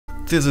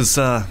this is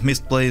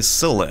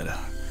Unsouled.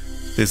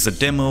 This is a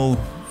demo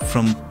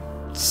from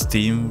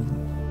Steam,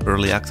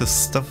 early access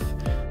stuff.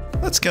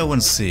 Let's go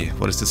and see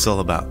what is this all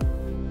about.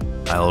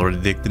 I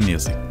already dig the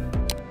music.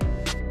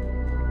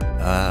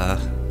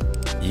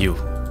 You.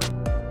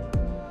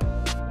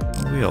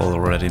 We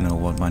already know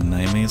what my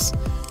name is.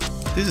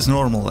 This is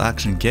normal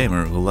action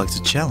gamer who likes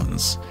a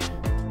challenge.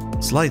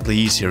 Slightly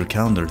easier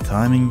counter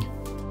timing.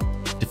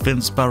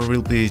 Defense power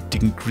will be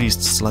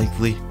increased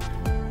slightly.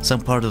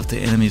 Some part of the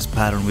enemy's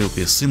pattern will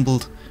be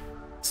assembled.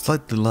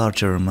 Slightly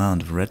larger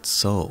amount of red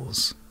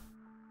souls.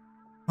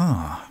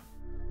 Ah,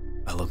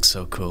 that looks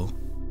so cool.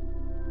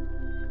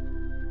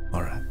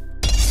 Alright.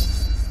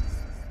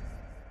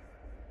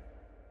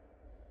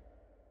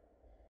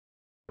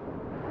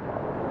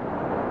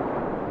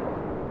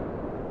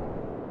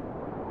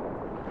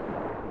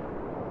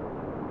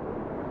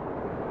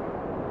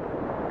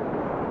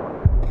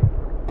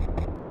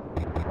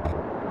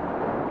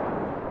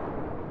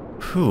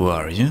 Who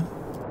are you?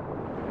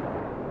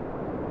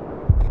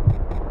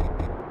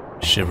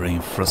 Shivering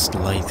frost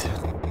light,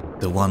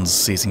 the one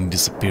seizing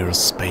disappears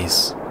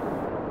space.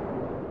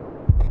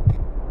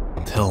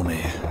 Tell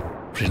me,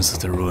 Prince of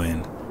the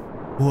Ruin,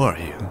 who are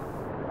you?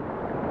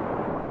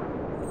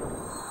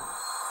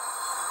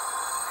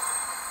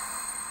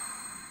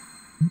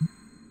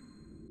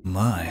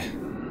 My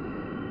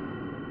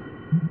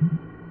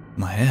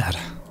head.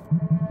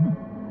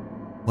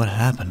 What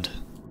happened?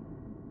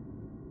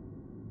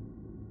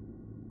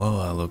 Oh,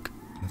 I look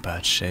in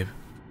bad shape.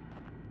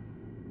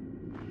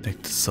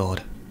 Take the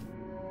sword.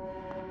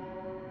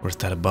 Or is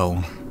that a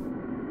bone?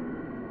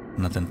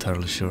 I'm not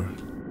entirely sure.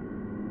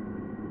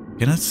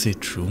 Can I see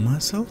through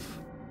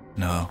myself?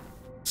 No,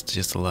 it's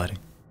just the lighting.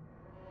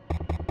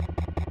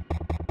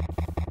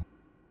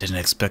 Didn't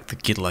expect a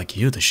kid like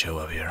you to show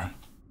up here.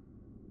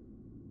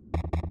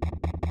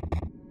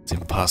 It's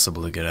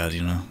impossible to get out,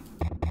 you know.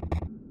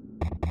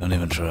 Don't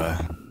even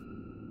try.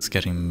 It's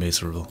getting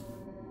miserable.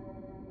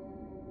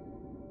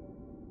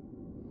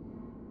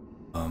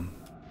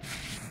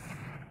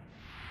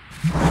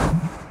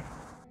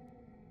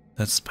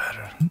 That's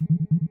better.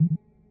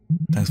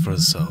 Thanks for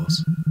the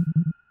souls.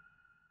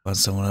 Find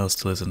someone else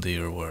to listen to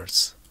your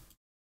words.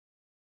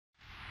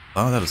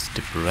 Oh, that was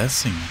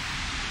depressing.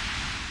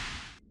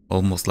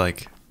 Almost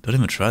like, don't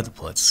even try to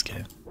play this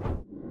game.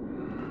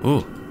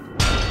 Ooh.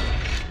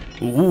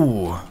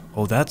 Ooh.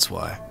 Oh, that's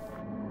why.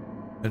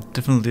 I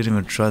definitely didn't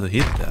even try to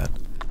hit that.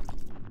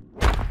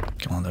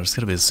 Come on, there's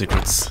gotta be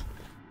secrets.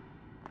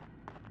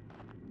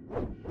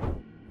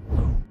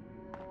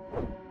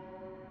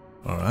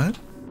 Alright.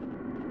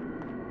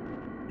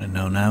 I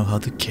know now how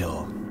to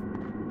kill.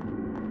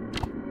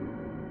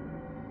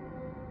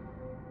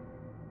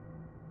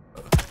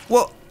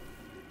 Whoa!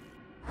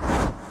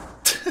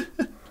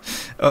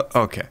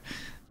 Okay.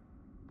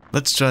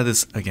 Let's try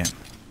this again.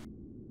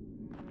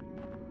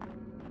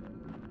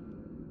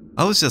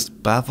 I was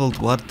just baffled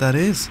what that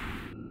is.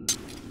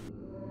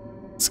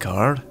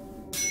 Scarred?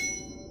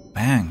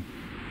 Bang.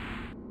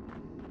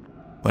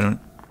 Wait a minute.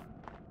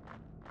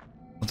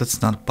 Well,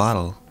 that's not a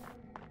bottle.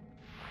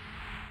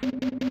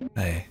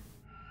 Hey.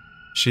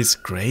 She's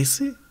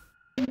crazy?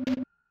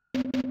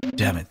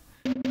 Damn it.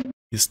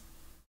 You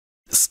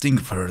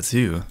stink of her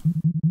too.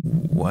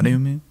 What do you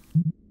mean?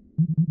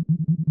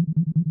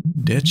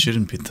 That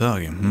shouldn't be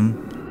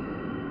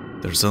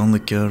talking, There's only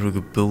God who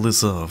could pull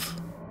this off.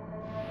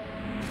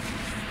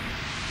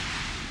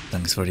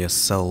 Thanks for your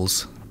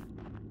souls.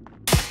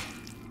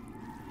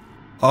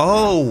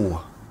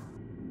 Oh!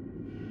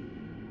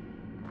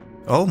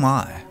 Oh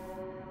my.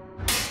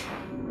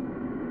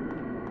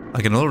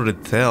 I can already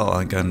tell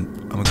I'm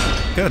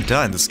gonna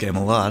die in this game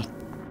a lot.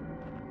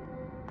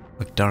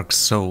 Like Dark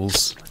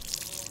Souls.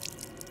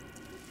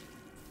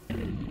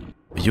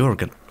 You're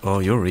good. Oh,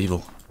 you're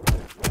evil.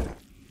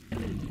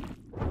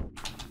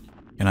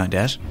 Can I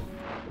dash?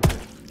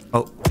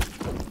 Oh.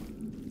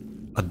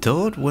 I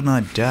thought when I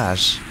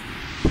dash,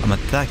 I'm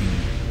attacking.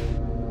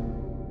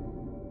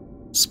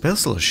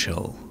 Special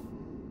show.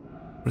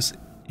 Where's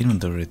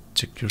inventory?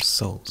 Check your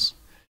souls.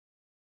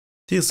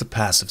 Deals a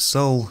passive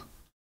soul.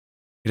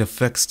 It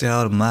affects the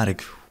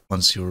automatic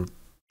once your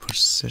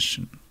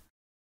possession.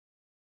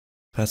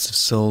 Passive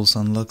souls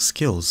unlock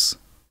skills.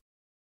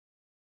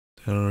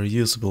 They are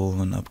usable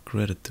when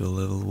upgraded to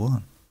level 1,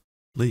 at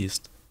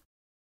least.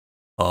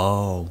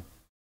 Oh.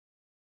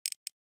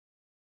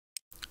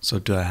 So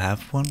do I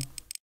have one?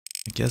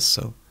 I guess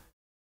so.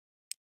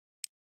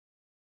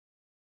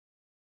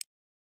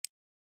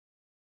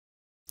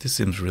 This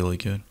seems really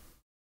good.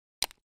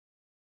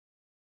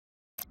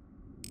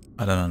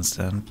 I don't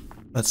understand.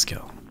 Let's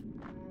go.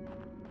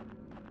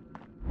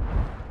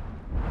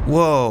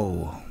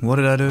 Whoa! What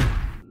did I do?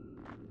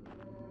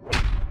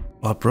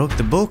 Oh, I broke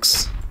the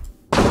books.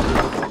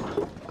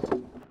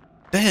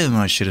 Damn,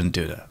 I shouldn't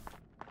do that.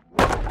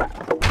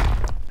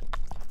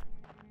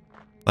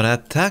 But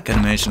attack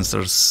animations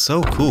are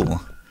so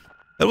cool.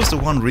 That was the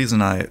one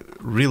reason I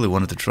really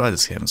wanted to try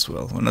this game as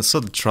well. When I saw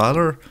the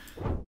trailer,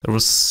 there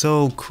was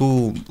so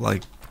cool,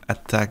 like,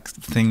 attack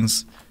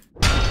things.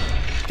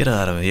 Get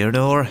out of here,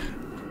 door.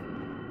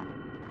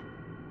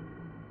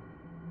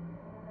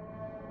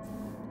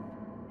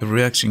 A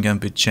reaction can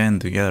be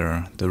chained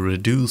together to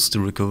reduce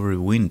the recovery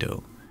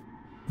window.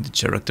 When the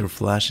character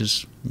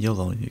flashes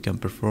yellow, you can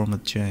perform a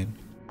chain.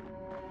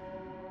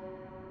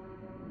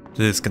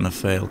 This is gonna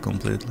fail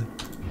completely.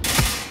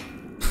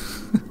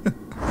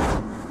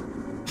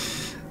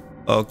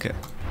 Okay.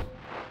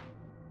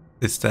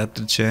 Is that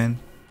the chain?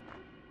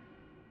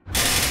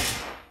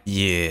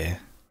 Yeah.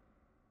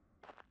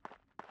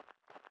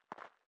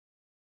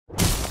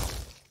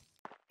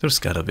 There's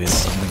gotta be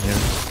something here.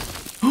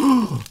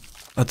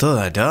 I thought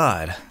I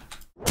died.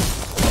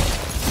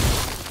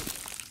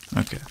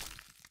 Okay.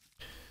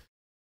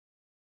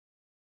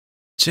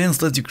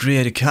 Chains let you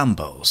create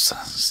combos.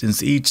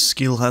 Since each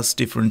skill has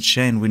different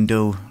chain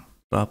window,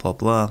 blah blah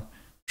blah,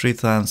 3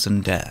 times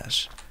and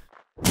dash.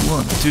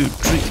 1, 2,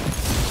 3.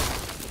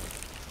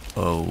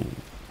 Oh.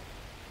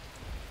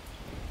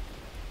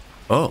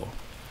 Oh.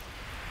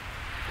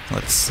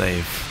 Let's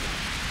save.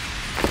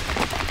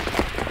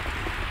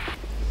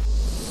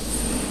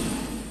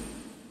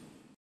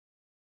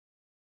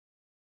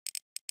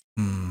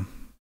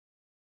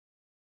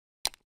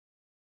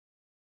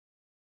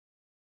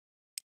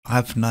 I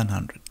have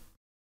 900.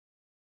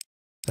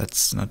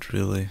 That's not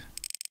really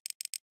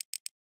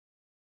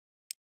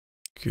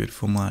good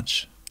for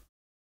much.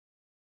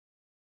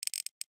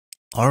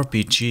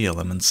 RPG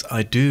elements,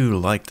 I do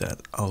like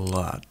that a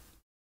lot.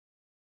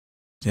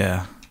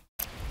 Yeah,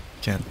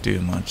 can't do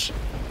much.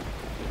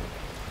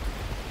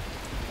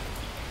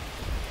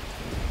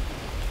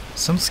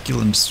 Some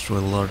skill and destroy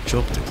large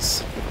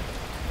objects.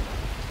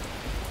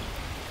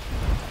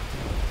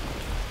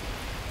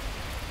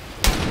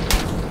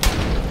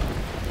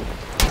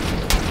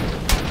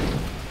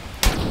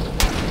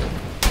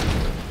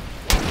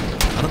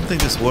 I don't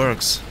think this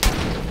works.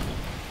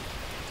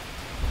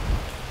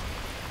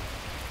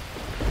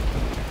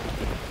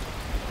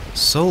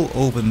 Soul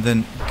open,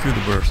 then Q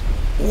the burst.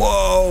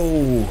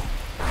 Whoa!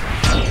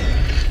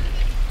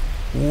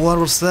 What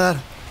was that?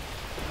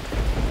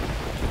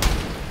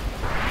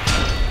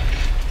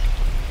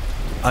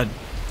 I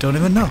don't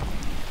even know.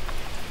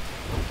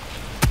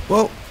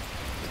 Whoa!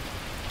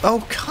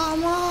 Oh,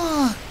 come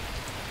on!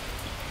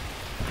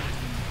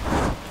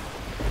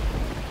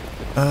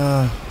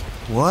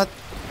 What?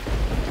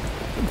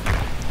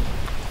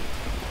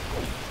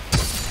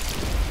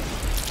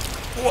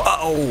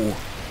 Whoa!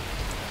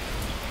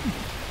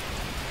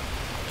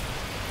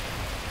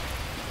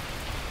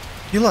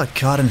 You like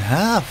cut in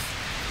half.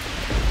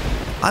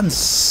 I'm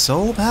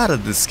so bad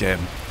at this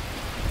game.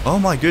 Oh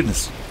my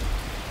goodness.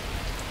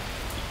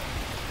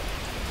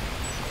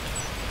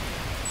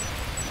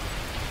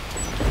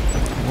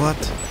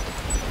 What?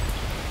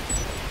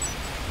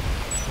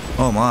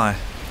 Oh my.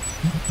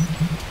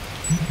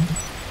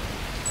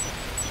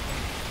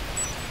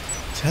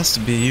 It has to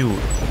be you,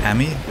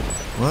 Amy.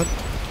 What?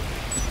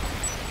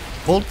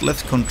 Hold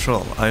left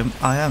control. I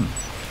am.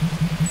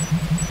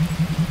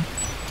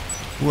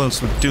 Who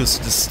else would do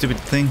this stupid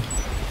thing?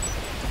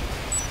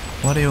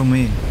 What do you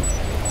mean?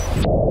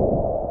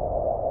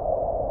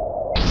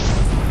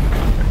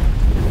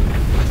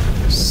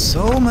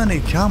 So many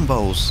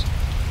combos.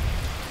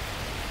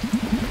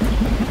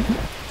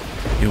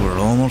 You were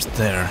almost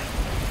there.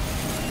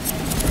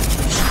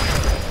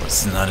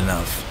 It's not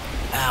enough.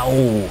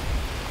 Ow!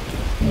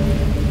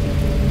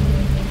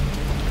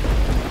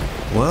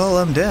 Well,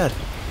 I'm dead.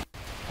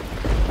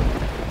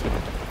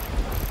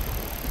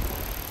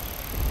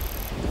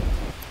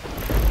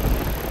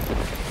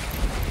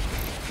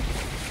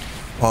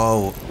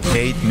 Oh,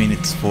 8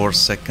 minutes 4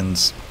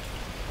 seconds.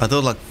 I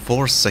thought like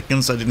 4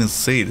 seconds, I didn't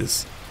see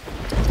this.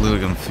 I was a little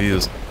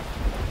confused.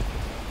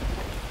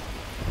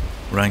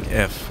 Rank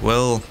F,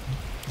 well,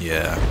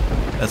 yeah,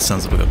 that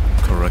sounds about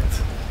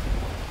correct.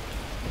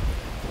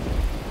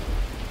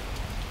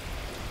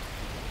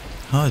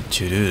 How did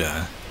you do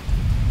that?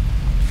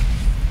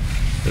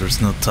 There's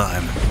no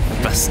time.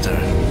 Faster.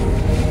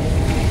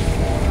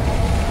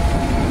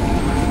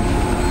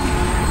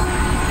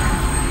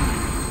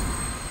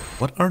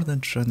 What are they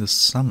trying to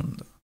summon?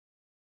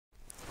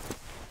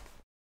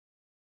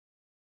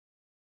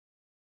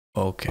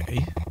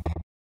 Okay.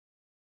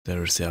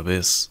 There's the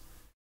Abyss.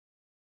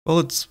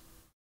 Well,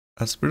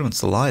 that's pretty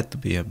much a lie to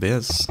be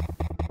Abyss.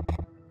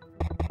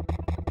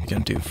 You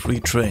can do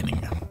free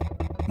training,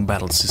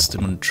 battle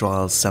system and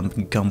trial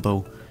sampling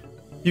combo.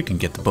 You can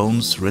get the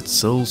bones, red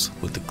souls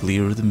with the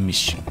clear of the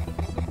mission.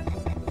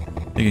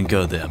 You can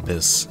go to the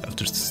Abyss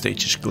after the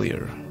stage is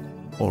clear,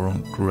 or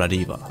on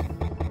Gradiva.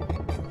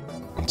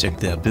 Check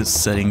the Abyss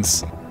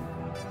settings.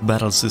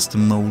 Battle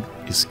system mode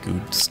is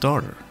good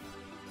starter.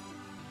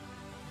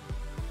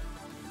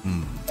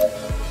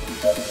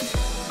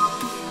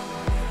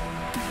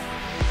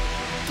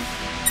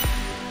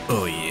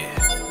 Oh yeah.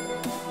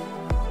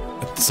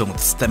 Got so much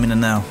stamina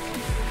now.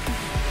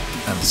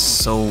 And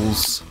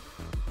souls.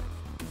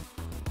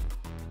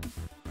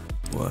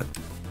 What?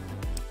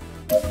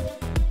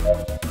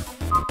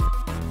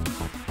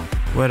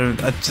 Why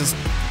don't I just...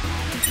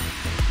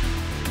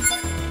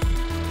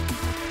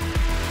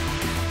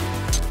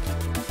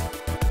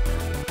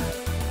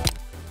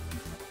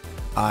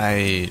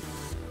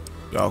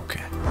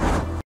 Okay.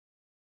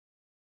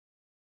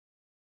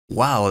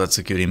 Wow, that's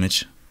a good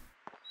image.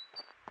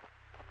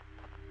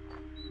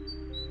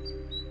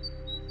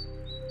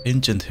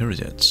 Ancient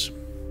Heritage.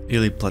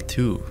 Ely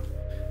Plateau.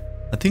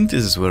 I think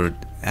this is where it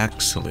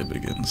actually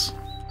begins.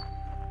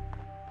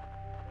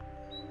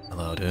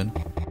 Hello, dude.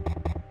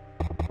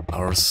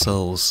 Our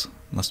souls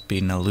must be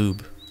in a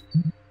loop.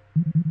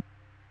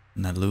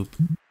 In a loop.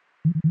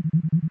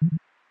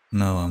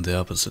 No, on the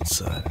opposite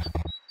side.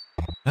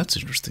 That's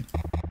interesting.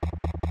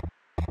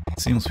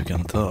 Seems we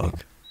can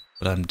talk,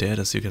 but I'm dead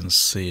as you can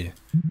see.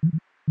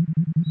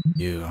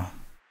 You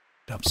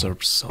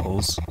absorb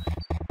souls?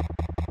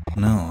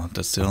 No,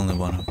 that's the only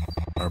one who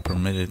are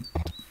permitted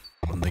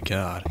from the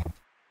god.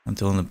 I'm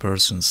the only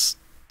person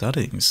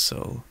studying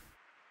soul.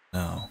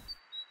 No,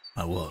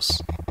 I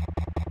was.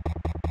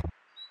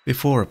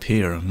 Before up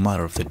here,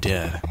 Mother of the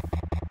Dead.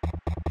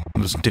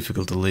 It was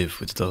difficult to live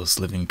with those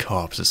living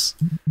corpses.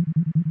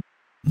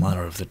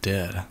 Mother of the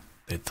Dead.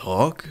 They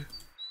talk?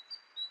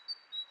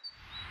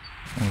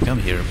 Oh, come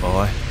here,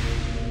 boy.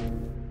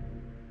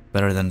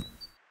 Better than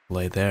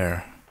lay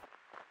there,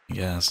 I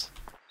guess.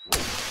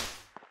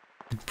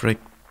 Break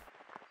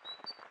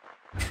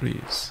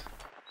trees.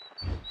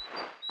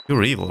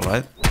 You're evil,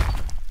 right?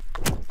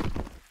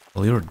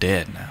 Well, you're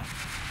dead now.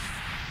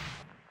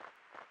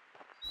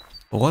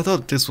 Oh, I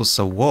thought this was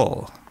a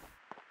wall.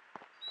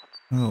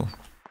 Oh.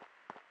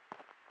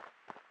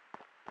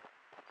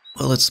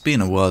 Well, it's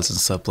been a while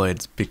since I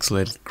played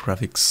pixelated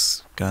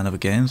graphics kind of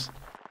games.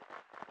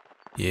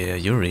 Yeah,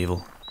 you're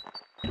evil.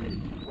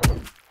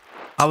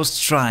 I was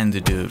trying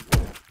to do...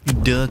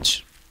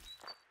 Dutch.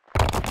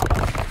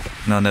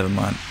 No, never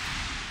mind.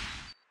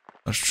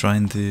 I was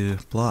trying to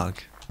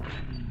block.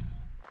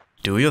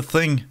 Do your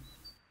thing.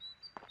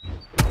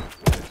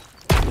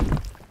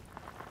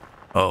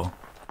 Oh.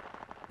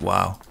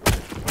 Wow.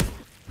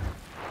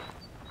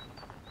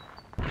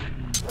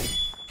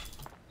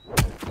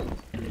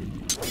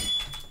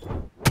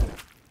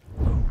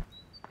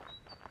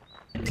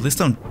 At least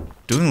I'm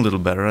doing a little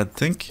better, I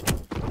think.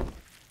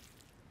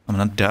 I'm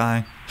not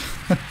dying.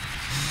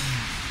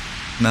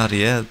 Not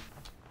yet.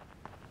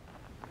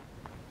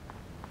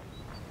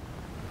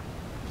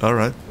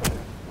 Alright.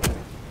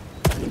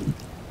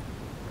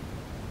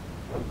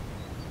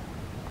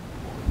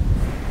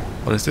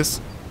 What is this?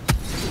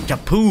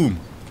 Kaboom!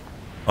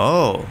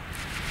 Oh.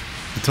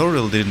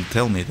 Tutorial didn't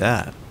tell me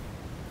that.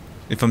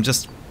 If I'm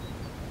just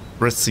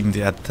pressing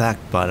the attack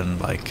button,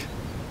 like,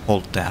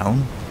 hold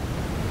down.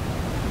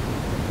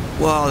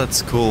 Wow,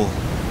 that's cool.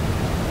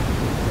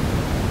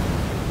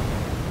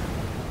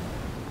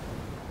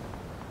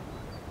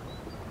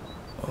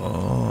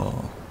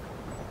 Oh.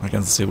 I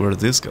can see where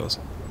this goes.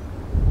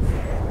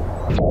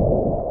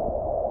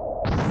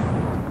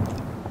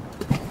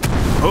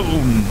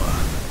 Boom!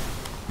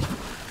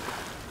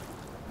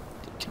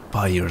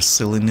 By your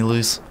silly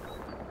nillies.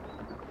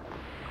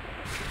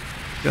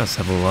 You guys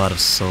have a lot of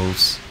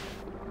souls.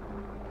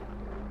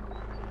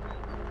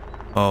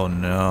 Oh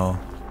no.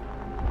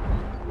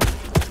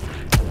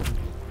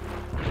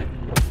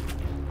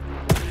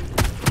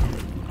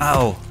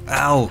 Ow!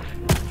 Ow!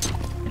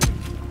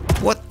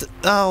 What the?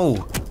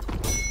 Ow!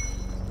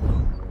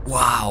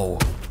 Wow!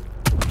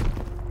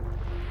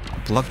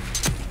 Block.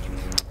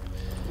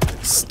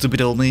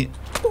 Stupid old me.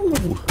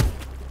 Ooh.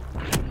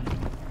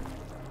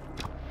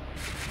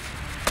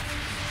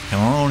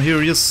 Come on, here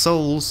are your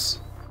souls.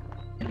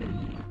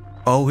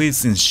 Oh,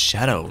 he's in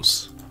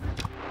shadows.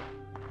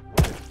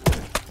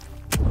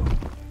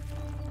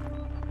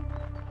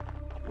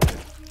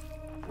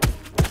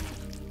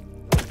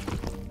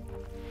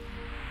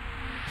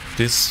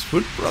 This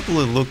would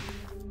probably look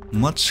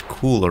much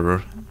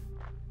cooler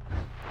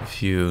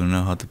if you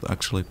know how to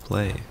actually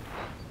play.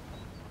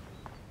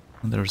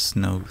 There's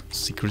no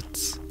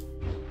secrets.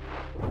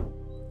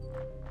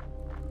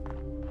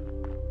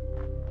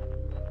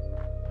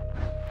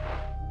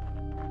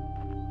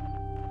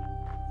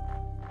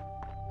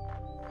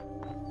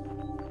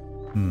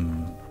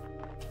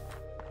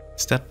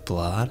 Is that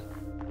blood?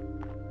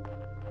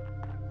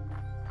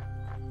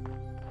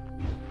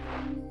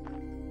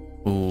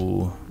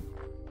 Ooh.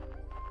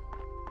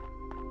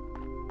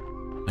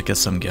 I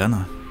guess I'm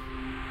gonna.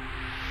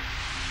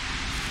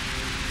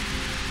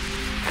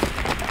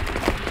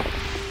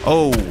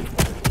 Oh!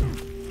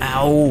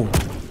 Ow!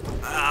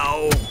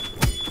 Ow!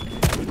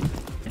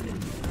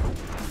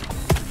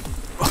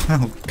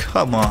 Oh,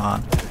 come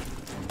on!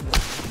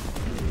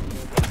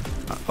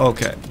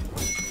 Okay.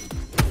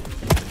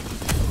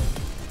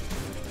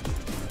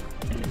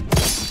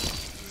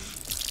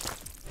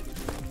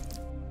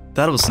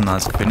 That was a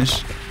nice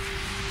finish.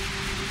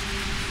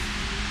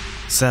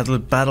 Sadly,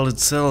 battle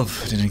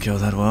itself didn't go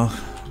that well.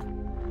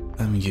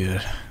 I'm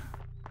good.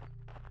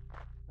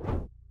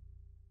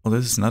 Well,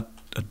 this is not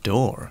a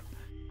door.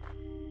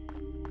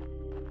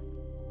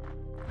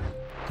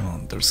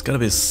 Oh, there's gotta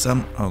be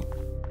some... Oh.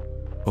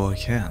 Oh, I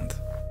can't.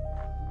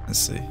 Let's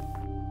see.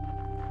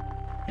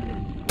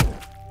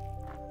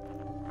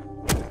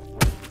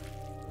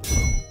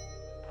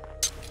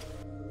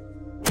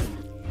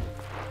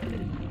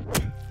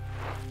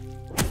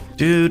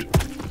 Dude.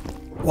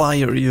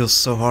 Why are you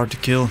so hard to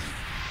kill?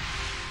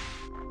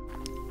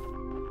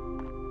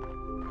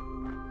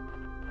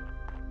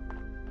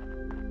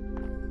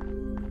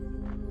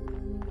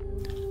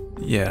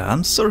 Yeah,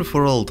 I'm sorry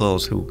for all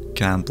those who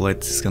can play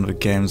these kind of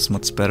games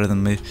much better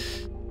than me.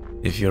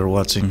 If you're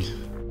watching,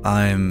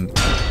 I'm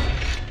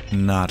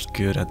not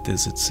good at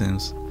this, it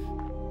seems.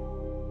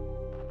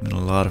 Need a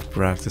lot of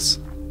practice.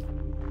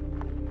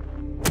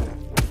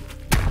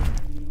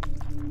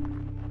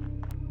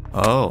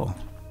 Oh.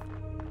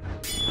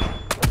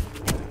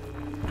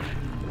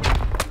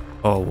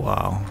 Oh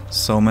wow,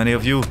 so many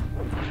of you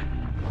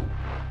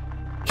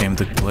came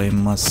to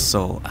claim my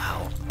soul.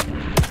 Ow.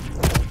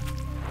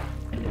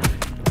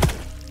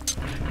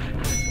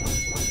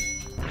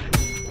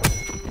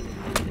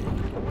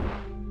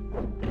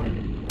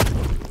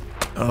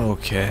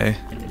 Okay.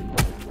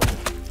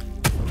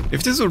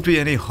 If this would be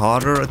any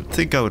harder, I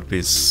think I would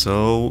be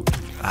so...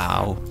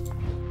 Ow.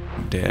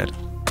 Dead.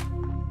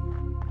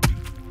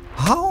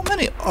 How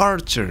many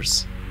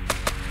archers?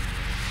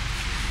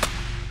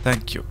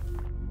 Thank you.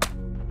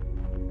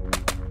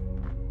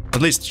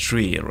 At least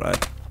 3,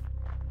 right?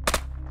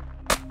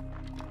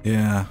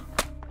 Yeah.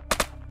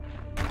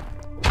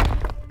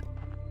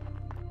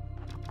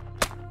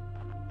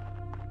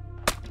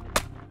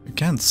 You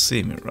can't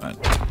see me, right?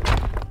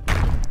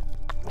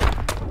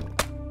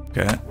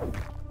 Okay.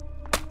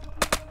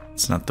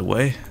 It's not the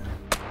way.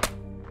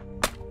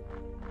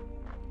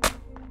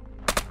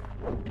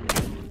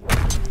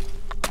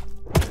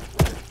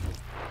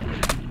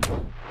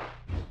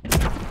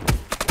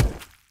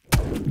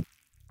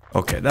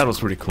 Okay, that was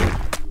pretty cool.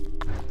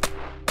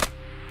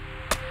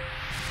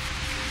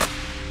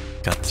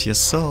 Got your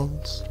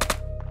souls.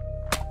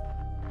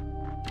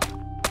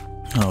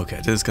 Okay,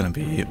 this is gonna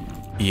be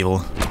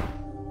evil.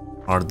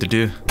 Hard to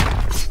do.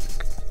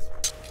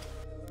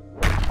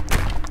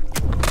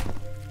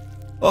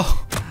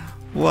 Oh,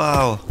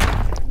 wow.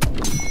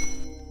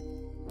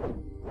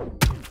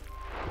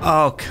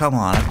 Oh, come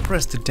on, I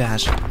pressed the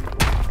dash.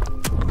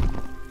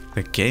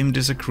 The game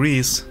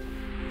disagrees.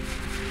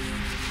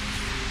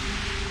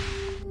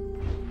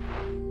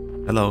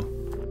 Hello.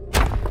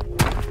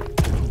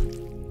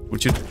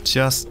 Would you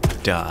just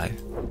die?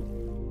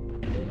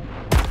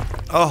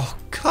 Oh,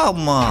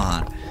 come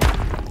on.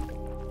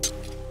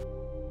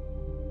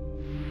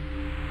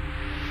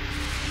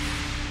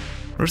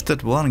 Where's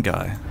that one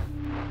guy?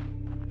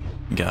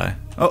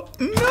 Oh,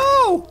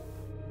 no!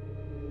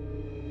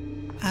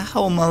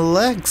 Ow, my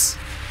legs.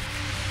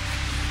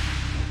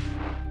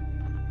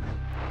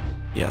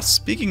 Yeah,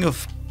 speaking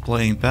of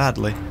playing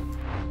badly,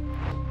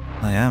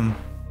 I am.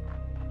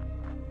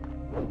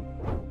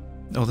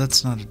 Oh,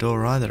 that's not a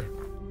door either.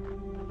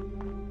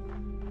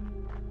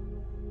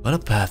 What a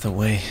path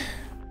away.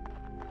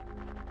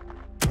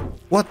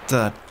 What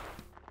the?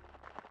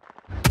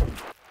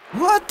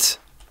 What?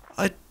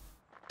 I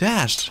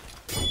dashed.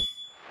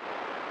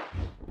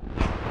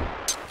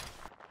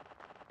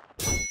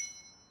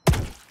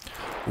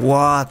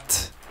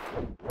 What?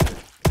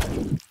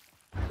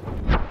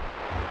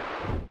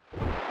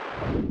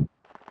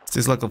 Is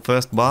this like the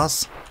first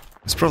boss?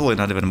 It's probably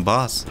not even a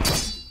boss.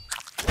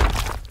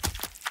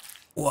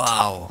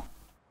 Wow.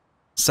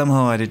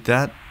 Somehow I did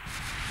that.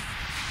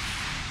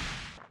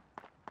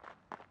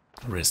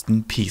 Rest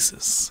in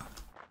pieces.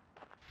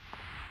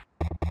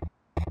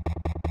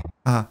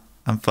 Ah,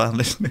 I'm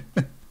finally...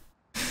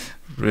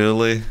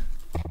 Really?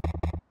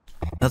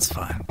 That's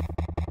fine.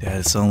 That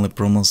is only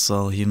promo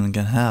soul human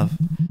can have.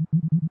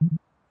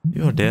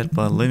 You are dead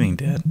by living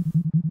dead.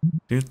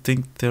 Do you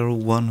think they're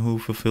one who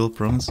fulfill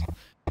promise?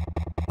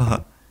 Haha,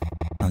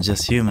 I'm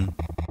just human.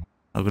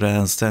 How could I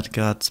understand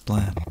God's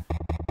plan?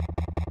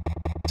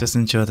 Just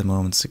enjoy the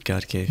moments that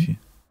God gave you.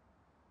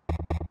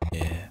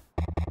 Yeah.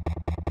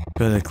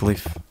 Go to the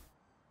cliff.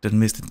 Don't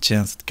miss the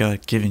chance that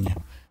God given you.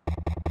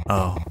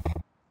 Oh,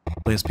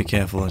 please be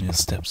careful on your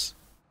steps.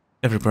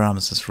 Every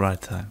promise has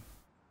right time.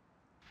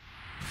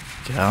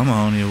 Come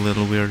on, you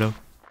little weirdo.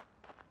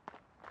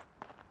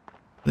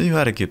 You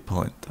had a good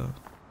point, though.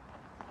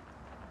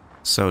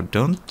 So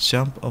don't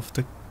jump off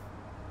the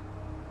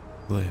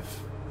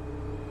cliff.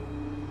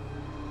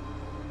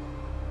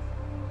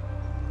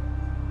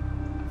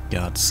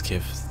 God's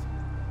gift.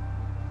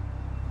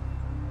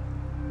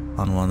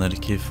 Unwanted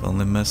gift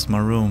only mess my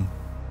room.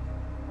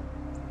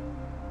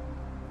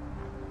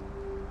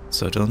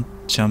 So don't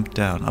jump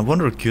down. I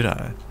wonder, could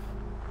I?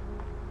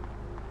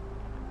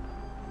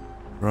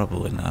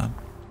 Probably not.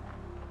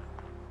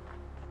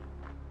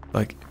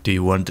 Like, do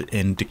you want to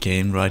end the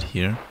game right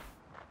here?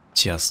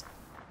 Just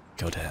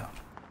go down.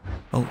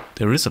 Oh,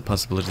 there is a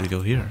possibility to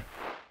go here.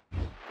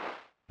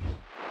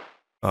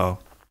 Oh.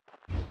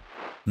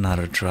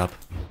 Another trap.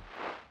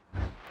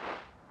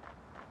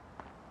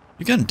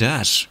 You can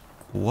dash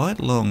quite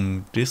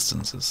long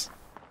distances.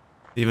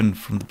 Even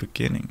from the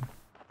beginning.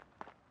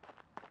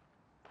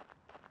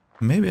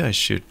 Maybe I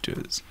should do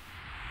this.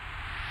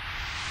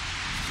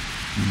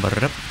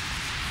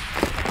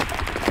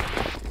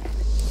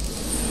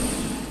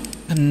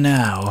 And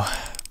now...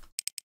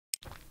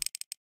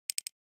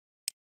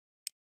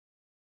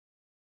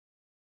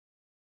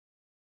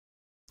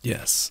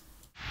 Yes.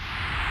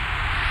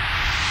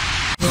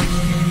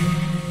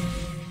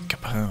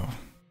 Kapow.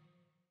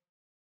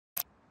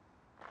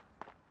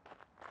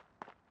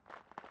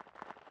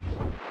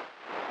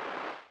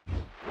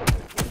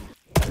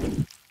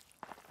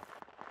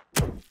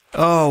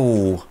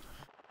 Oh.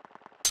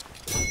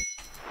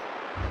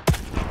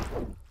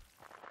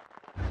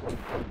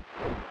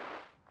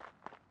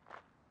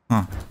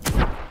 Huh.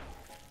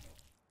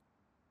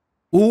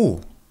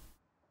 Ooh.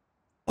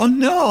 Oh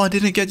no, I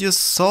didn't get your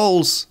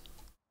souls.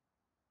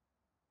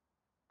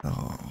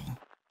 Oh.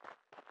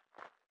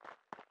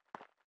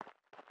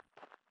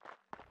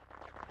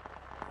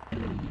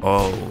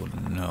 Oh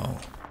no.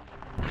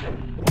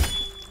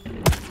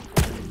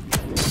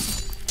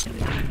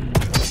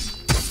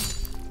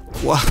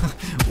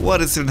 What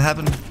is gonna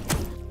happen?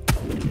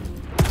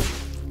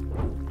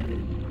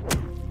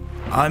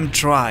 I'm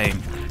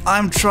trying.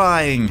 I'm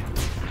trying.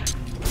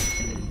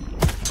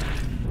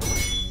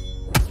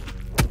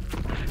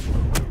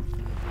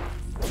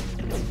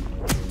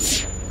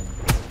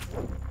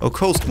 Oh,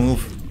 coast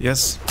move.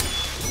 Yes.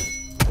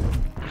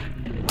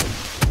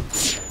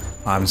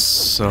 I'm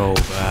so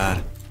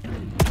bad.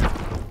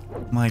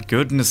 My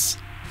goodness.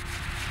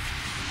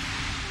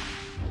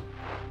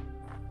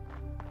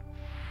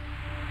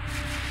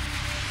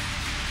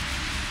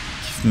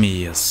 Give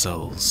me your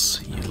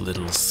souls, you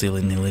little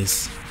silly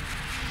nillies.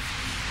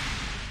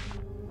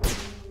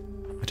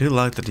 I do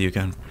like that you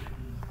can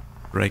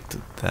break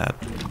that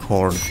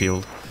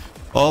cornfield.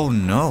 Oh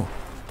no.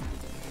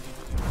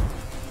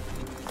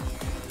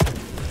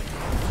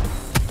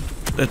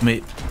 Let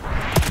me...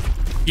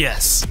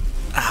 Yes!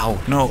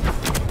 Ow, no!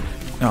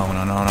 No,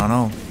 no, no, no,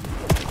 no.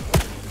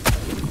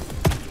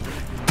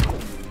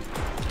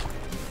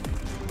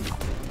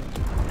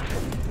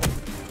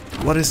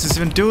 What is this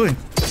even doing?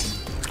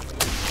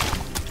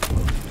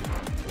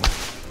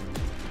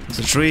 It's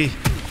a tree.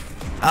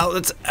 Ow,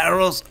 it's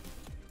arrows!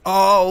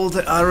 Oh,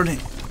 the irony!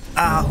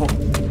 Ow!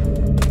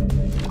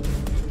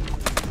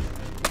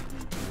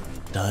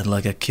 Died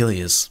like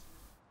Achilles.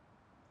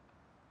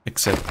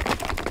 Except...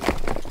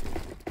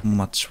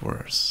 much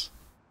worse.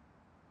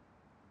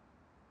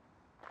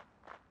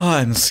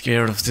 I'm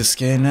scared of this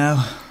game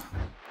now.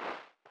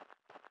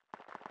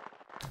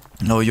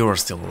 No, you're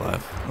still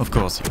alive. Of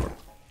course you are.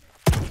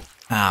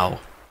 Ow.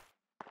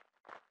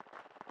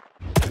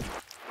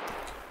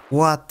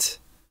 What?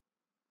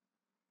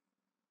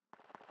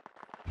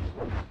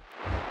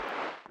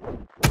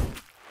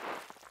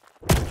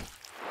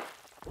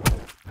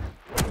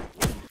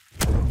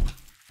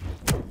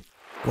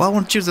 Why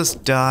won't you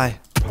just die?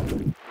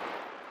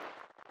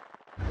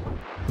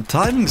 The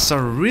timings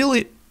are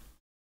really...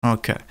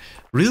 okay.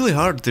 Really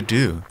hard to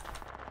do.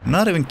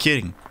 Not even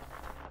kidding.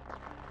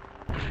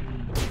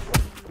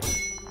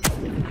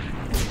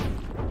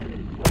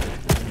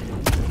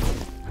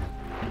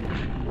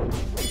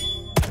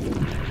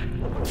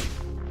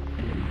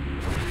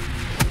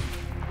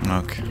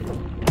 Okay.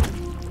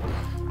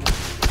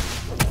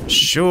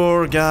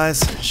 Sure, guys.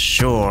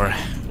 Sure.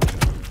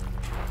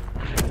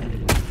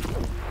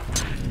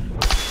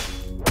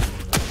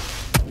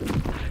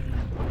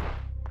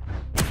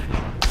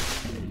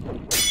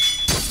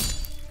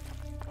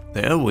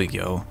 There we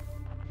go.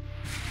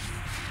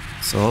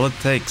 That's all it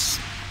takes.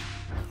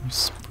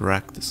 Just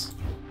practice.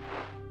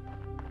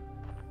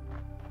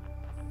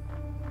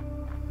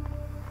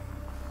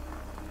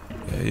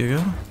 There you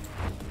go.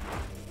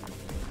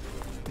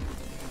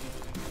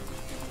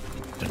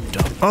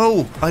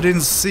 Oh, I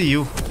didn't see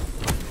you.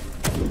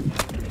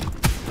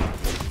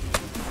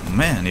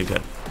 Man, you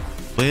got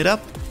played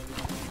up.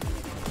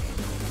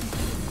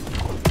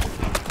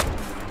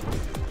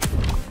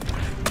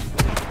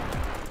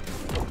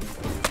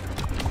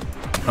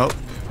 Oh.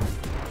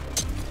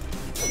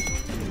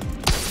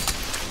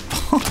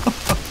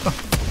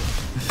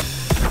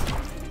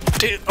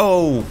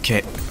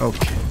 Okay,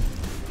 okay.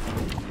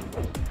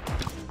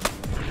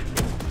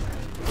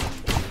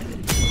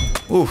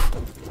 Oof.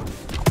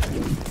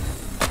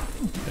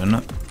 You're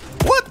not...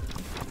 What?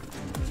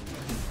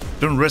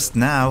 Don't rest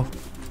now.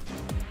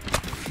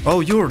 Oh,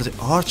 you're the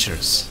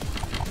archers.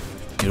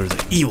 You're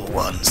the evil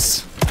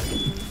ones.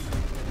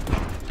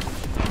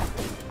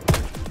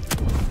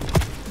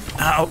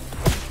 Ow.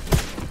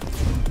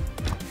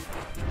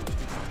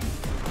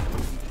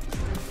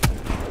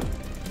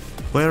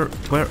 Where?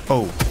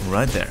 Oh,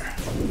 right there.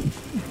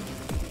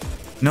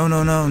 No,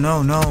 no, no,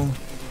 no, no.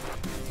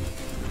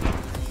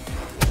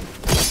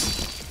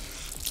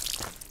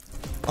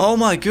 Oh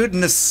my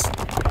goodness.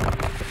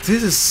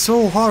 This is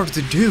so hard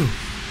to do.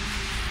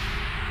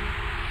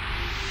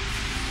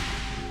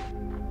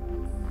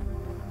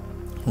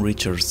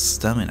 Recharge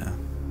stamina.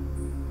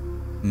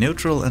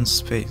 Neutral and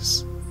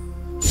space.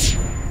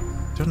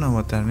 Don't know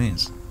what that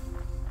means.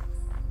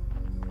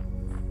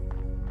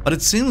 But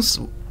it seems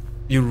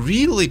you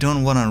really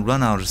don't want to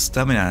run out of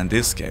stamina in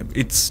this game.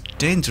 It's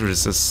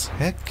dangerous as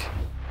heck.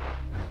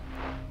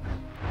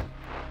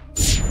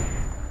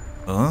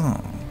 Oh.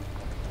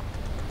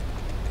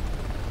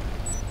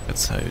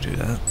 That's how you do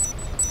that.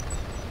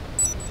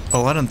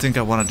 Oh, I don't think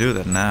I want to do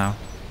that now.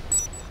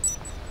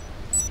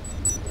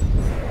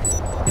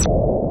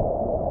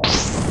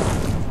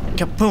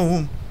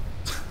 Kaboom!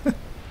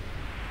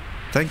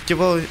 Thank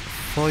you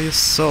for your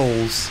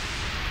souls.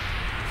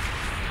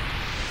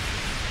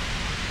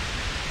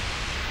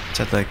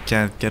 Just I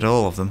can't get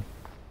all of them.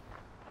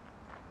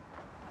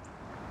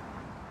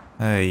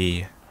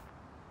 Hey.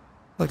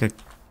 Like a...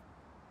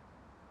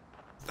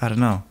 I don't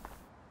know.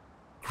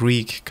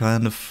 Greek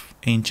kind of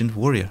ancient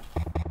warrior.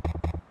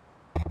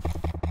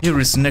 Here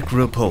is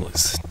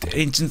Necropolis, the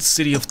ancient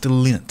city of the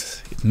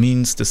Linnet. It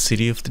means the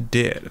city of the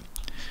dead.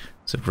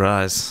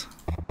 Surprise.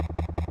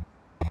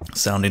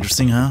 Sound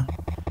interesting, huh?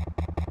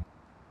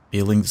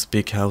 Building these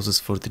big houses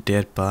for the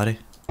dead body.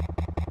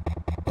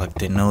 Like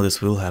they know this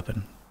will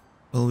happen.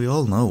 Well, we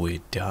all know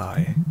we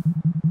die.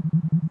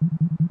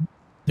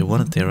 They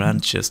wanted their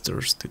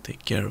ancestors to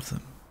take care of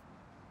them.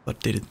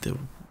 But they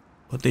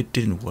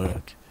didn't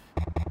work.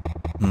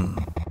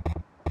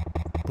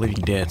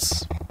 Living dead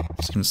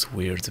seems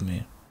weird to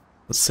me.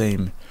 The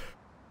same.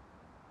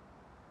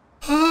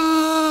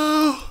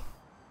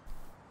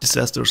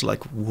 Disasters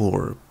like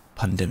war,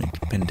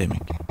 pandemic.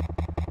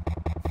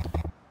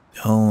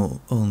 The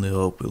only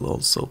hope will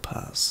also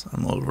pass.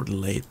 I'm already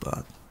late,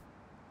 but...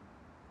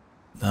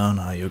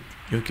 No, you're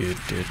good,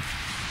 dude.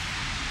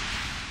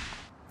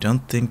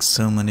 Don't think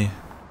so many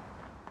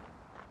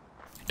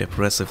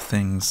depressive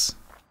things.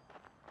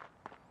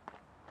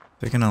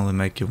 They can only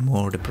make you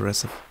more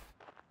depressive.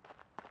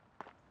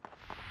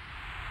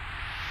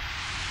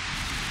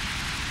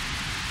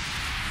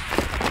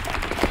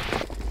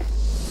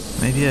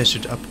 Maybe I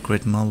should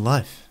upgrade my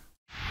life.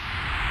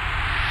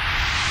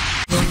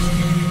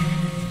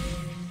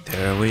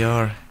 There we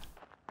are.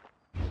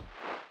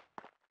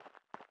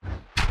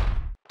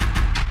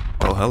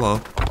 Oh,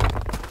 hello.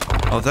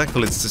 Oh,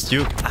 thankfully it's just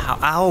you. Ow!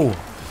 Ow!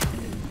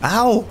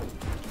 Ow!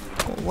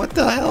 What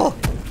the hell?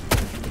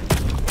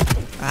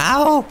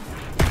 Ow!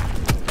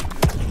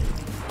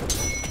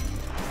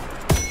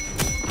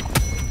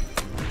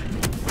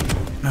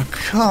 Now,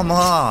 come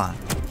on!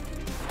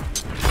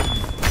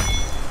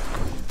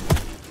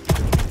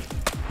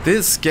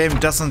 This game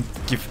doesn't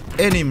give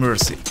any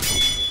mercy.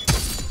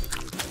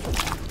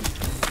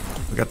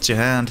 I got your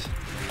hand.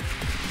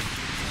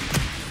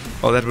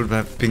 Oh, that would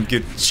have been a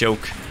good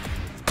joke.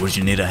 Would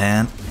you need a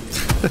hand?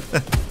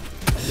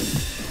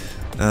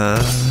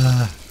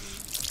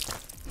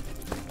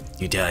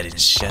 You died in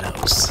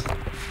shadows.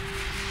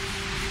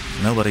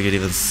 Nobody could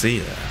even see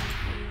that.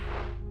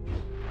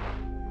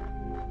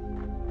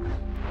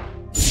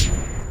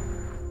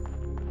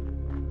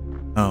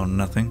 Oh,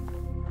 nothing.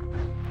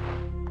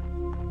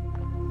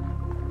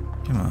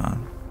 Come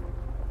on.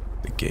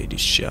 The gate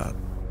is shut.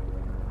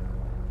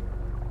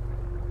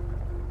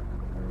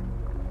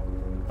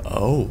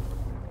 Oh.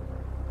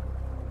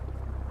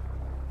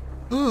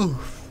 Oh.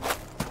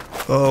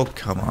 Oh,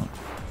 come on.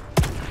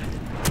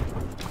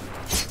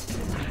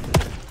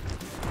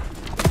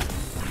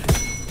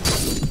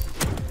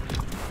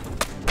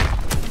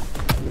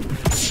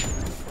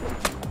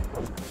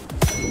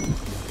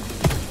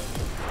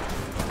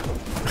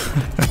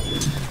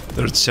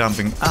 They're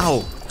jumping.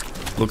 Ow!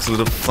 Looks a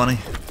little funny.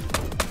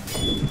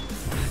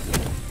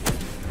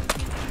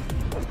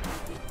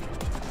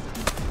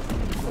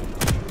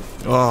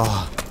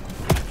 Oh,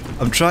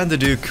 I'm trying to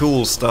do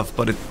cool stuff,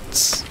 but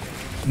it's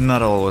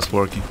not always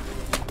working.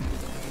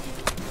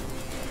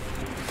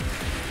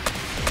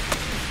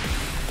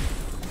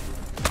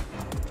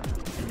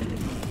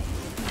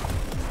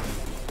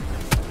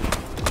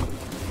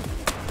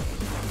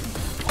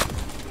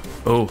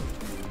 Oh.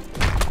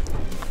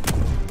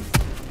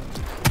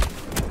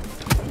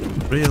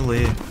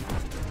 Really?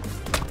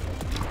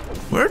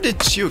 Where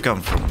did you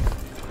come from?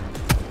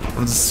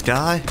 From the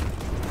sky?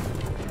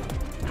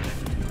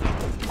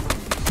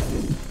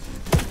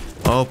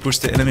 Oh, push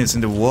the enemies in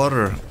the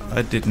water.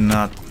 I did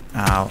not.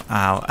 Ow,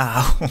 ow,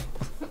 ow.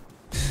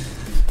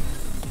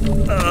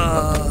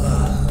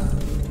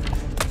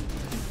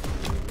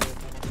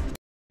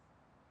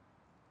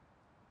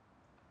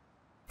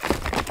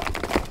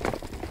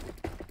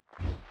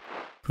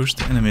 Push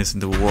the enemies in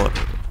the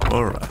water.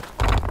 Alright.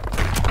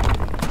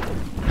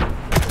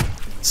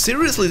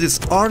 Seriously,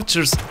 these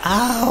archers.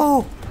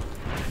 Ow!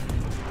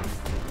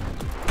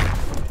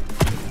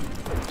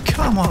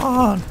 Come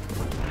on!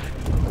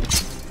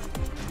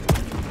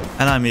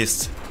 And I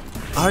missed.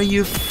 Are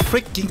you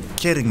freaking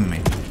kidding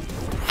me?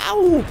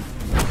 Ow!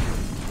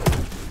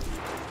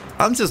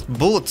 I'm just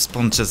bullet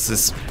sponges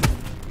this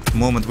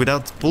moment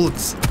without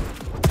bullets.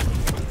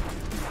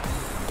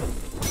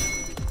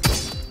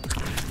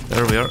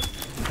 There we are.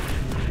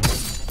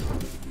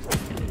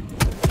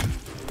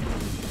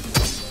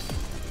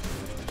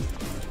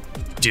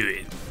 Do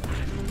it.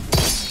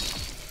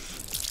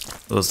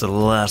 That was the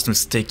last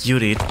mistake you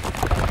did.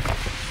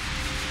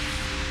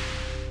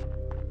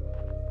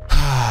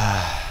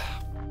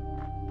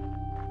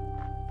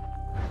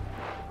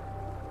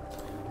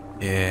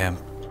 Yeah.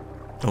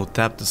 Don't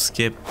tap to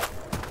skip.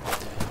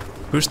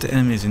 Push the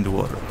enemies in the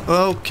water.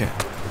 Okay.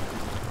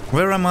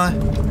 Where am I?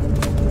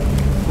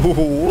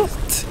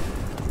 What?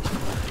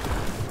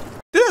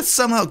 Did I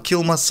somehow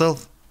kill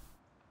myself?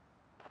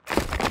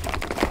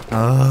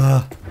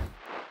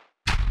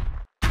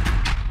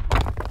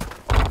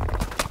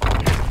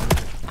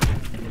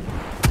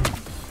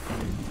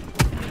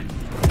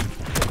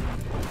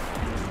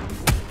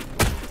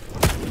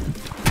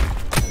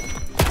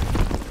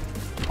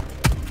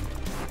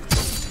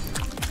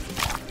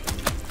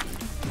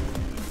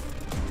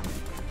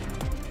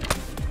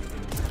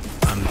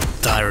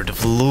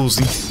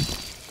 losing.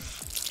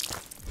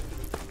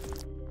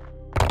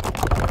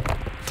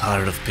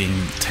 Tired of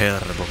being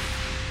terrible.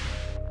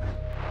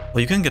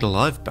 Well, you can get a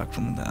life back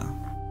from that.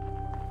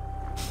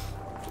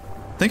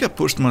 I think I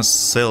pushed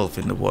myself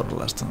in the water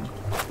last time.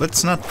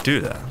 Let's not do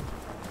that.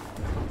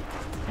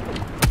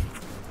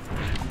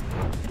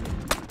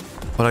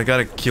 But I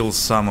gotta kill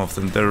some of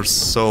them, there's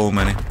so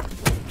many.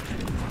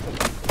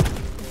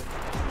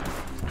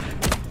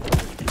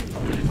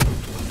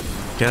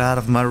 Get out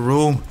of my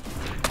room.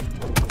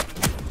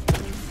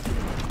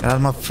 Get out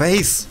of my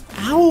face.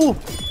 Ow!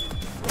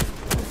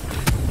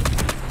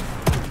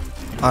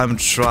 I'm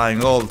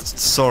trying all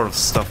sort of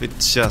stuff,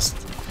 it's just...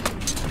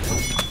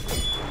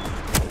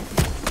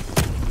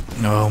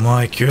 Oh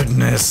my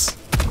goodness.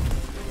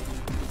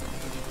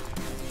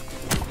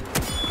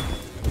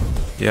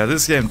 Yeah,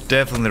 this game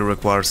definitely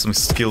requires some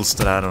skills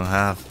that I don't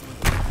have.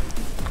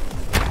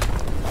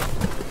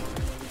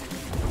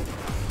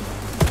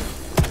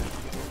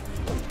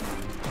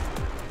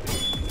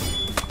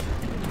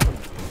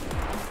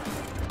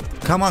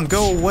 Come on,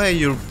 go away,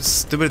 you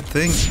stupid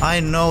thing. I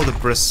know to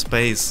press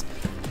space.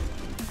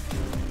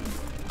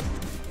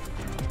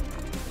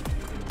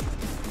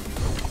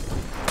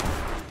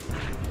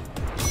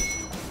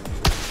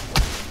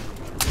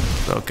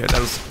 Okay, that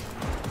was...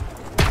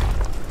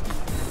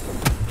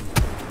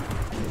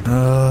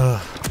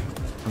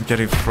 I'm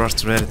getting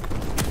frustrated.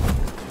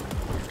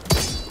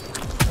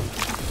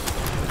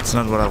 It's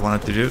not what I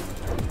wanted to do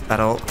at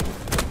all.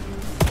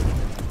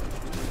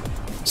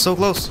 So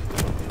close.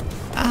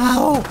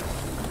 Ow!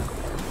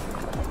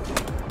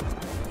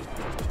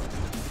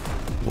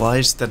 Why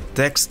is that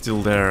deck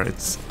still there?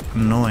 It's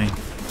annoying.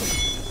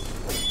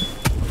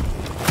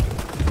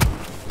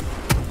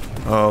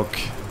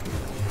 Okay.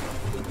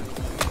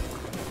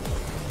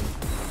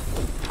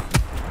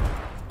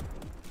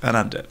 And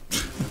I'm dead.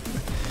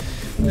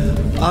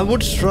 I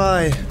would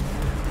try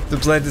to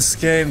play this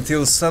game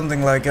till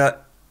something like a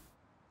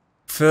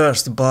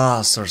first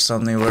boss or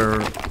something where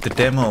the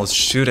demos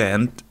should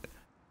end.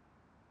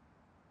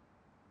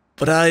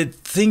 But I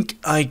think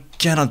I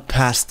cannot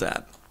pass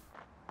that.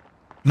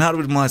 Not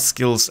with my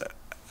skills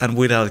and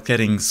without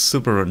getting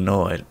super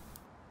annoyed.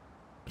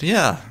 But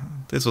yeah,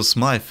 this was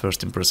my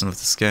first impression of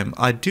this game.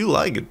 I do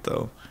like it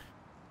though.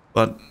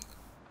 But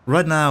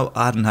right now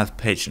I don't have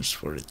patience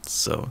for it,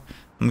 so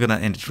I'm gonna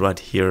end it right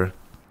here.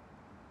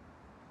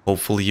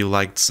 Hopefully you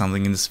liked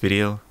something in this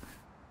video.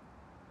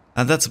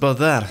 And that's about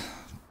that.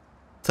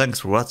 Thanks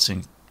for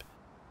watching.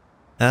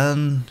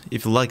 And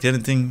if you liked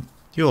anything,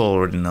 you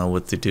already know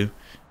what to do.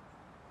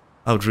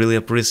 I would really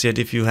appreciate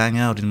if you hang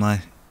out in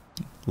my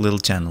little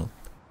channel.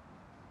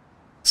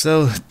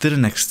 So, till the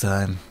next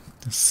time,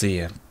 see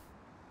ya.